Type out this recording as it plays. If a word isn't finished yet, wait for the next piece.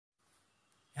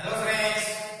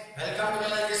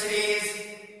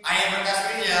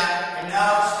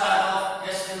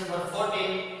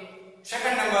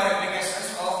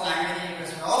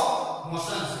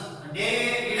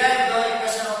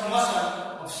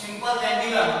Simple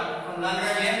pendulum from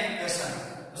લાંગ્રાન્જિયન equation.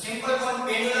 તો simple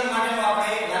pendulum માટેનું આપણે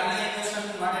લાંગ્રાન્જિયન ઇક્વેશન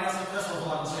માટેનું સૂત્ર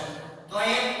શોધવાનું છે. તો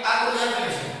અહીં આકૃતિ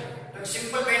આપેલી છે. તો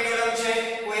સિમ્પલ પેન્ડ્યુલમ છે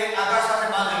કોઈ એક આધાર સાથે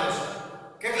બાંધેલો છે.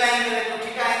 કેટલા એંગલ? તો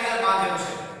થીટા એંગલ બાંધેલો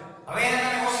છે. હવે એને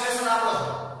તમે ઓસિલેશન આપો છો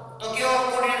તો કેવો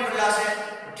કોઓર્ડિનેટ બદલાશે?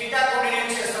 થીટા કોઓર્ડિનેટ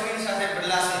છે સમયની સાથે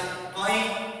બદલાશે. તો અહીં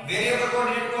વેરીએબલ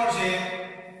કોઓર્ડિનેટ કોણ છે?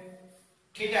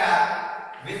 Theta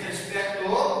with respect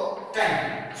to time.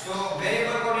 So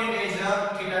variable coordinate is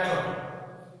theta dot.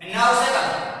 And now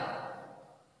second,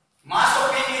 mass of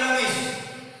pendulum is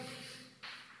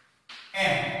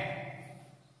m.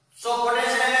 So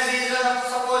potential energy is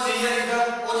suppose here is the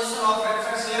position of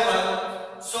reference level.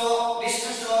 So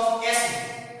distance of AC.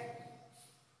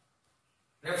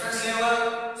 Reference level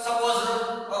suppose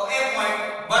a point,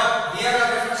 but here the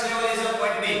reference level is a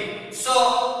point B. So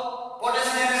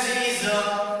potential energy is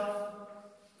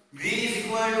V is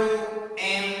equal to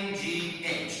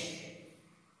mgh.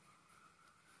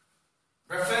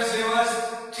 Reference levels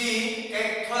T एक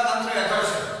थोड़ा अंतर है थोड़ा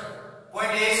सा.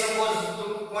 Point A suppose to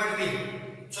point B.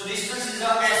 So distance is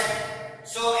a s.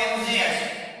 So mgh.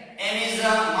 M is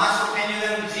the mass of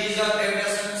pendulum. G is the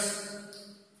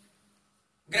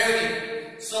gravity.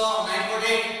 So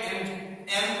 9.8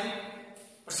 m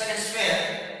per second square.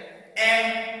 M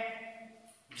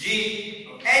G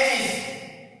h is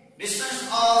distance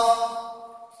of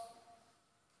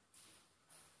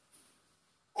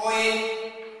OA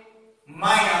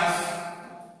minus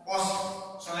OC,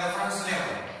 so reference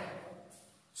level.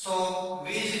 So V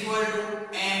is equal to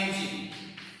mg.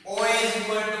 OA is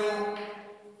equal to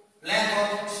length of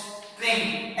string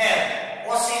L.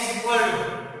 OC is equal to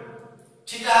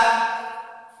theta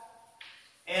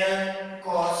L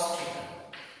cos theta.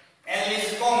 L is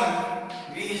common.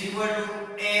 V is equal to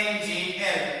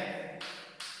mgl.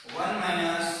 1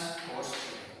 minus cos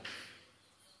theta.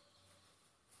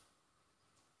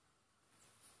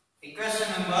 Equation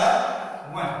number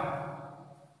 1.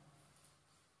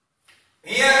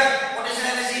 Here potential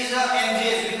energy is mg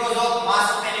because of mass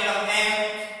of pendulum m,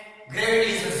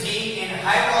 gravity is g, and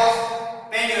height of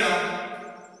pendulum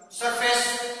surface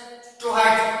to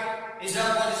height is the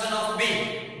position of B.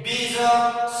 B is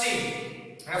C,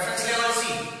 reference level C,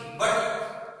 but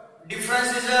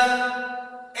difference is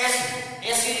AC.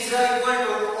 AC is equal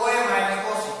to OA minus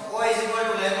OC. OA is equal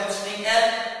to length of string L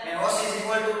and OC is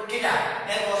equal to theta,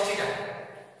 L cos theta.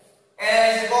 L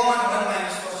is common 1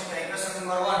 minus cos theta. Equation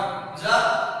number 1 is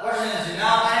what is energy?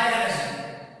 Now kinetic energy.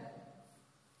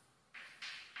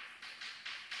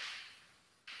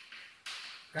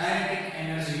 Kinetic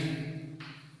energy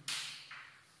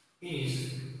is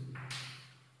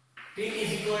T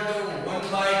is equal to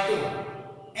 1 by 2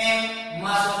 m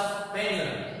mass of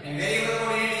pendulum. And variable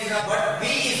coordinate is but V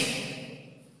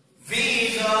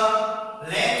is a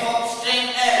length of string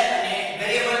L and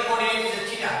variable coordinate is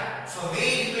theta. So V is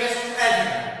equal to L.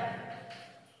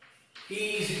 T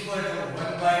is equal to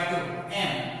 1 by 2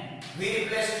 m. V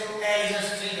replace to L is a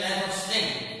string length of string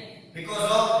because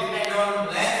of depend on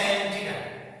length and theta.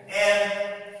 L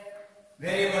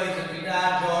variable is a theta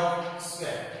dot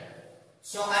square.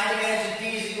 So kinetic energy T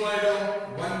is equal to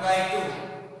 1 by 2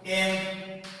 m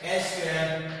L square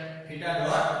theta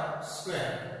dot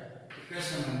square.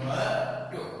 Equation number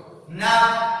 2. Now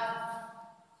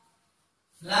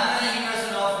Lagrangian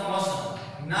equation of motion.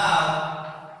 Now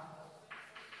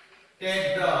take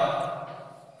the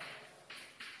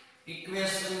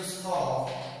equations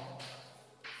of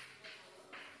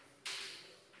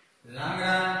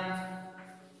Lagrangian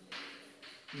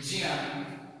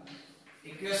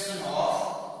equation of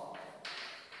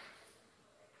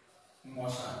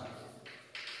motion.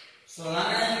 So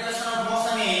Lagrangian equation of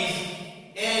motion is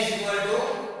A is equal to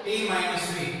T minus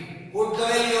V. Put the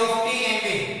value of T and V.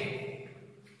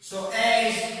 So A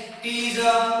is T is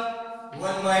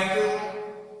 1 by 2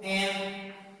 m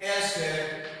L square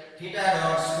theta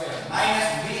dot square minus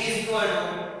V is equal to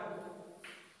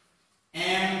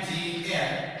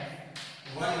mgl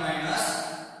 1 minus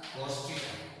cos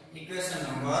theta. Equation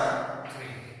number 3.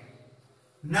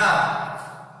 Now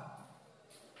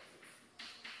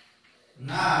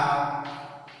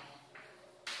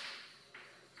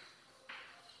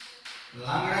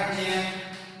Lagrangian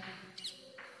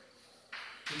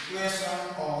equation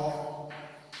of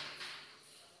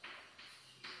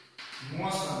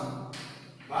motion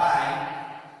by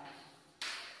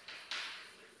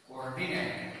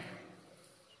coordinate.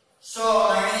 So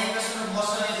Lagrangian equation of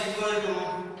motion is equal to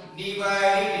d by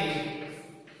dt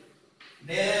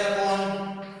del L upon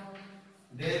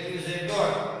del qz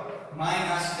dot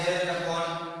minus del L upon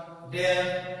del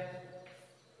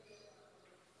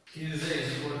qz is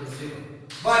equal to 0.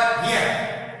 But here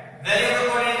variable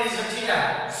coordinate is a theta.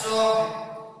 So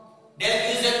del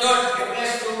qz dot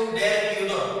replace to del q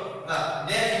dot.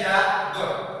 Del theta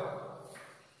dot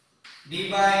d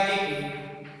by dt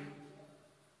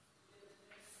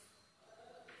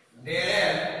del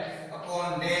L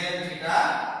upon del theta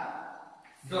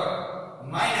dot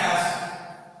minus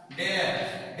del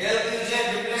qz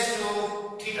replace to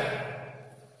theta.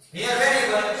 Here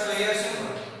variable, so here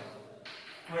symbol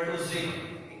equal to 0.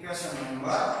 Equation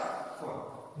number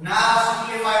 4. Now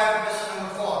simplify equation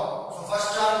number 4. So first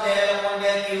term del upon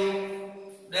del q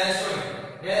del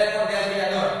upon del theta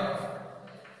dot.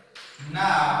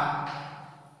 Now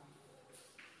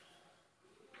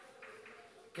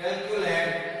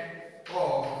calculate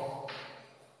of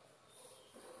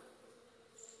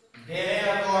del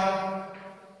upon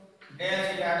del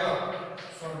theta dot.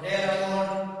 So del upon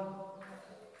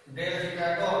del theta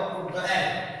dot put the n.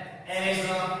 N is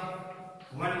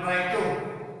 1 by 2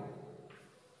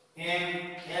 m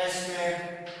l square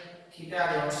theta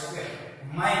dot square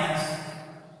minus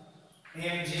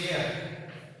mgl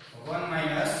 1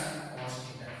 minus cos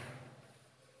theta.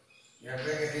 Your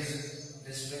bracket is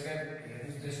this bracket, here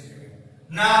is this bracket.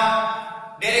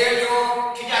 Now derivative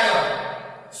of theta dot.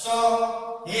 So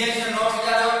here is a no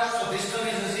theta dot, so this term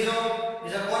is a 0,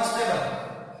 is a constable.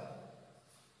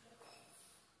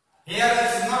 Here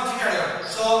is not theta dot,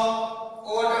 so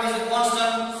over term is a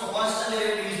constant, so constant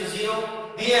derivative is a 0.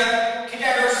 Here theta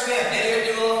dot square,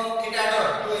 derivative of theta dot,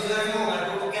 2 is a removal,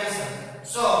 2 to cancel.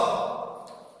 So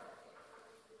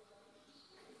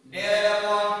del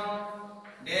upon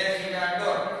del theta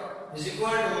dot is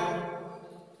equal to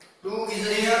 2 is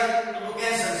here, 2 to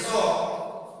cancel, so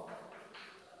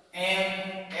m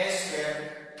s square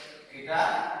theta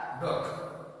dot.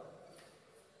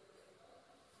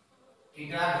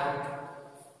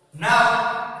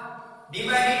 Now d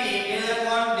by dt del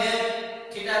upon del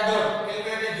theta dot,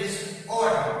 calculate this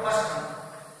over first one.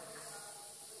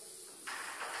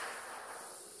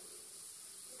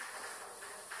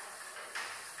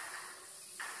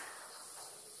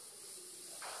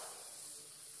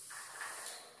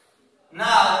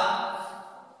 Now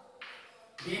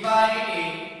d by dt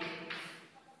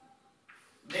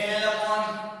del upon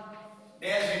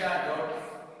del theta dot.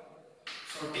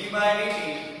 So d by dt,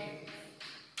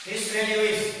 this value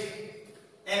is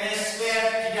ms square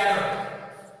theta dot.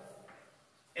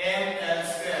 ml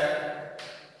square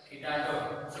theta dot.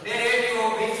 So derivative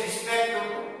of with respect to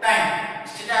time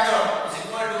theta dot is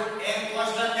equal to m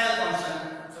constant l constant.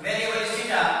 So variable is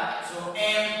theta. So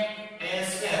m l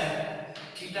square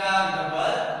theta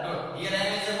double dot. Here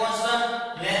m is a constant,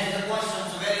 length is a constant.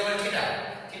 So variable theta.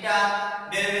 Theta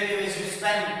derivative is with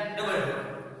time double dot.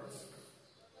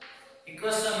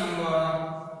 Equation number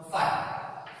 5.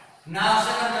 Now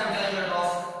second term calculate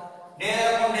of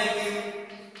del upon del q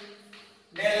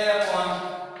del upon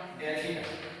del theta.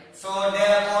 So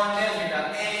del upon del theta,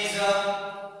 n is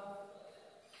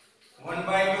 1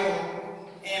 by 2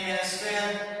 ml square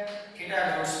theta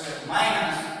dot square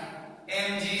minus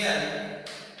mgl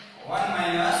 1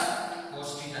 minus cos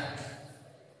theta.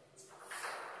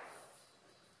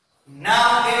 Now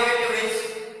derivative is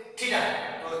theta.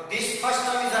 So this first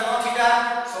term is a no theta.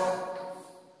 So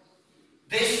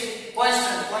this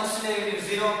constant derivative is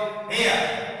 0. Here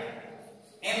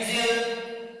mgl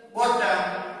both term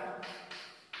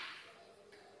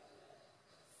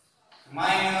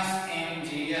minus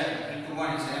mgl into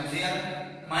 1 is mgl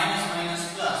minus minus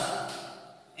plus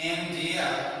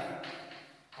mgl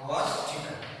cos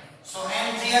theta. So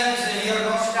mgl is here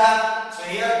no theta. So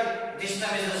here this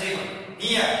term is a 0.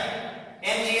 Here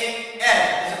mgl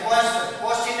is a constant.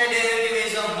 Cos theta derivative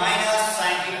is a minus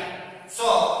sin theta. So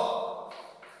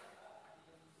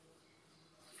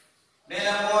del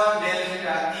upon del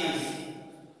theta is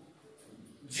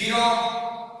 0.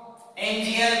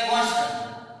 mgl constant.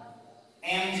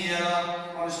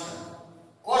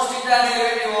 Cos theta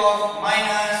derivative of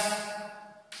minus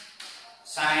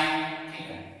sin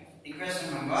theta. Equation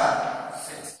number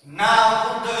 6. Now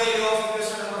put the value of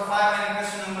equation number 5 and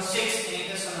equation number 6 in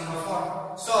equation number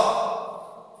 4. So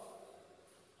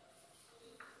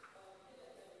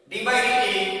d by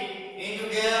dt into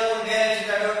del upon del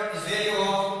theta dot is value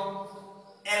of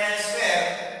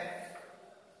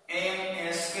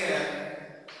ml square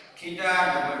theta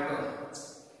double dot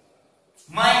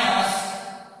minus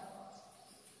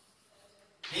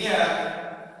here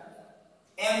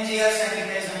mgl sin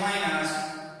theta is a minus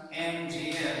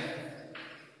mgl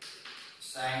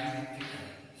sin theta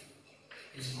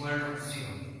is equal to 0.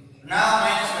 Now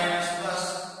minus minus plus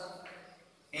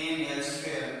ml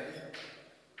square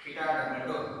theta double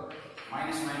dot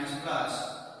minus minus plus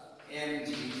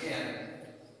mgl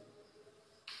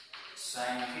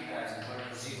sin theta is equal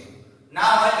to 0. Now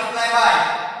multiply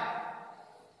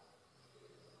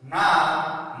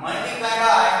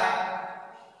by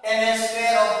ms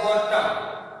square of both term.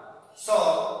 So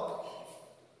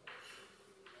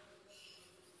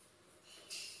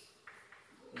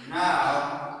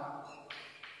now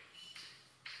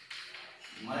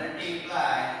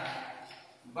multiply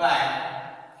by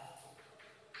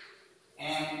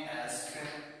ms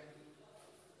square.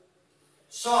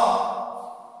 So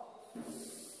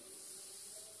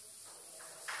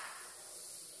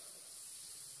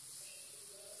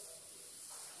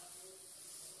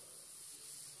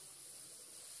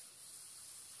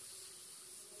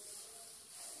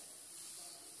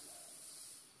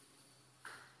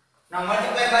now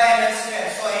multiply by ms square.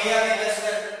 So here ms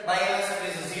square by ms square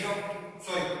is 0.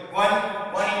 So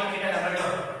 1 into theta double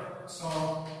dot. So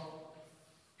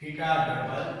theta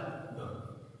double dot.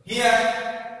 Here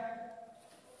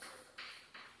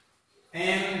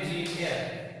mgl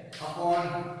upon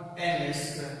ms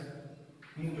square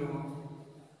into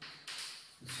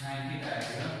sin theta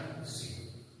equal 0.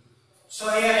 So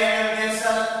here m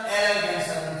cancel, l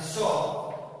cancel. So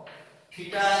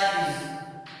theta is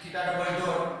theta double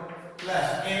dot plus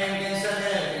m cancel,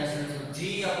 l cancel. So g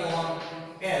upon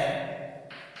l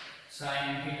sin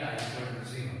theta equal to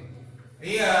 0.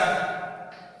 Here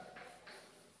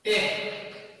take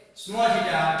small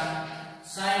theta,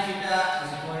 sin theta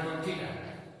is equal to theta.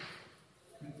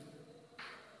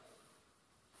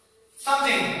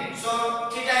 Something. So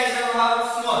theta is about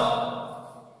small.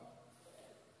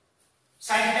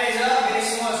 Sin theta is very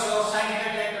small. So sin theta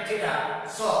take to theta.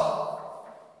 So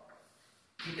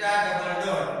theta double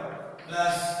dot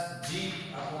plus g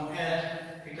upon l,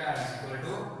 theta is equal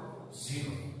to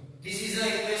 0. This is the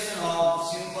equation of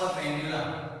simple pendulum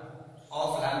of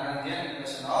Lagrangian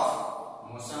equation of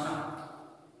motion.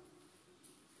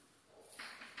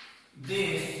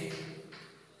 This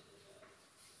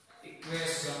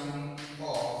equation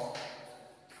of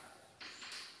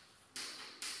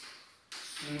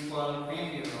simple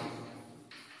pendulum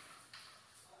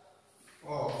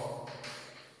of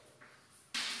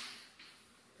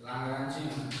Lagrangian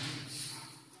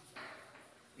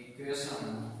equation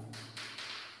of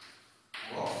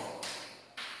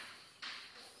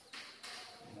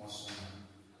motion.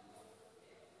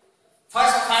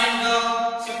 First find the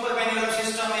simple pendulum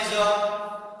system is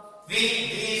V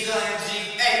is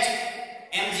mgh.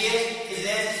 Mgh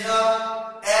is L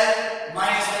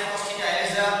minus L cos theta. L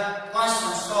is a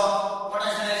constant. So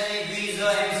potential energy V is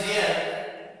mgl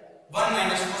 1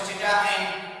 minus cos theta,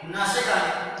 and now second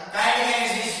kinetic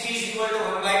energy is T is equal to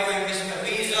 1 by 2 mv square. V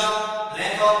is the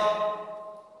length of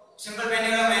simple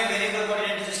pendulum and variable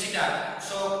coordinate is theta.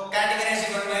 So kinetic energy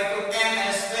 1 by 2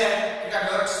 ms square theta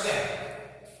dot square.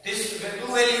 This two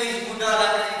value is put the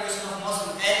Lagrangian equation of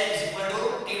motion. L is equal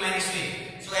to T minus V.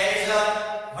 So L is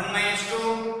 1 minus 2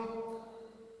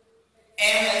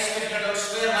 ms square theta dot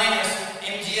square minus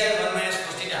mgl 1 minus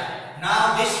cos theta.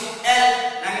 Now this L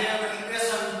Lagrangian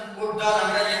equation put the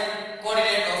Lagrangian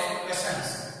coordinate of equations.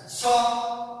 So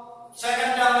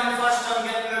second term and first term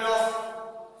get rid of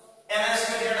ms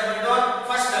square theta double dot.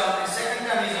 First term and second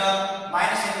term is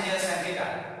minus mgl sin theta.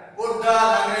 Put the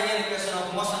Lagrangian equation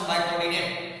of motion by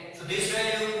coordinate. So this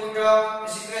value put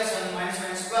this equation minus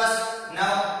minus plus.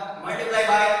 Now multiply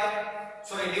by,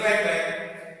 divide by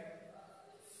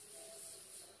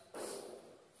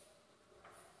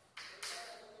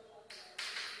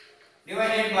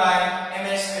divided by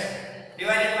ms square.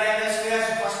 Divided by ms square.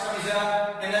 So first term is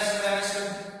ms square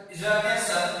is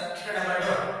cancel, theta double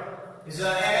dot is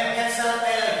mm cancel,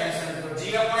 l cancel. So g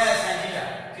upon l sin theta.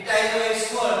 Theta is very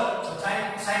small. So sin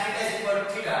theta is equal to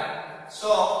theta.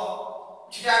 So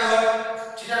theta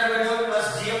double dot plus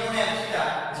g upon l theta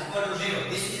is equal to 0.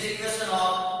 This is the equation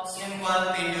of simple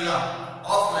pendulum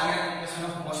of Lagrangian equation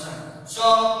of motion. So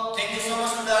thank you so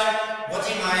much to the